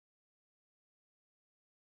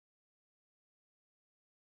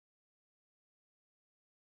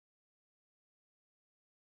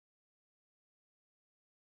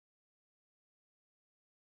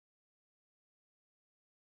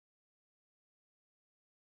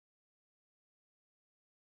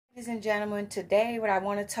Ladies and gentlemen, today what I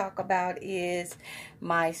want to talk about is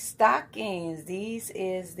my stockings. These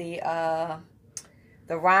is the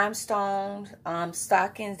rhinestone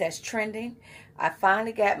stockings that's trending. I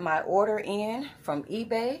finally got my order in from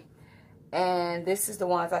eBay, and this is the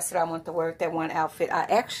ones I said I want to wear with that one outfit. I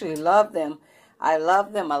actually love them. I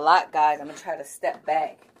love them a lot, guys. I'm gonna try to step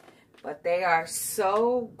back, but they are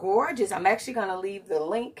so gorgeous. I'm actually gonna leave the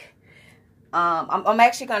link. I'm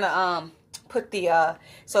actually gonna put the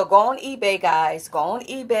so go on eBay, guys. Go on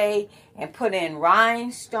eBay and put in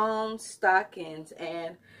rhinestone stockings,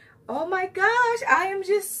 and oh my gosh, I am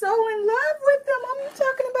just so in love with them. I'm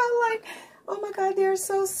talking about, like, oh my god, they're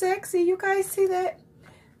so sexy. You guys see that?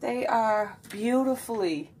 They are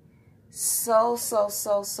beautifully so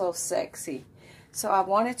sexy. So I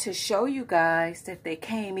wanted to show you guys that they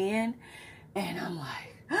came in, and I'm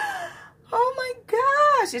like, oh my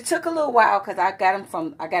gosh. It took a little while because I got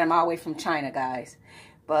them all the way from China, guys.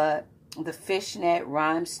 But the Fishnet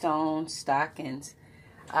rhinestone stockings,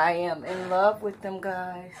 I am in love with them,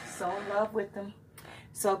 guys. So in love with them.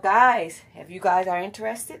 So guys, if you guys are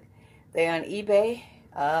interested, they're on eBay.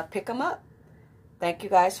 Pick them up. Thank you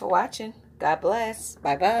guys for watching. God bless.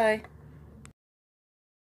 Bye bye.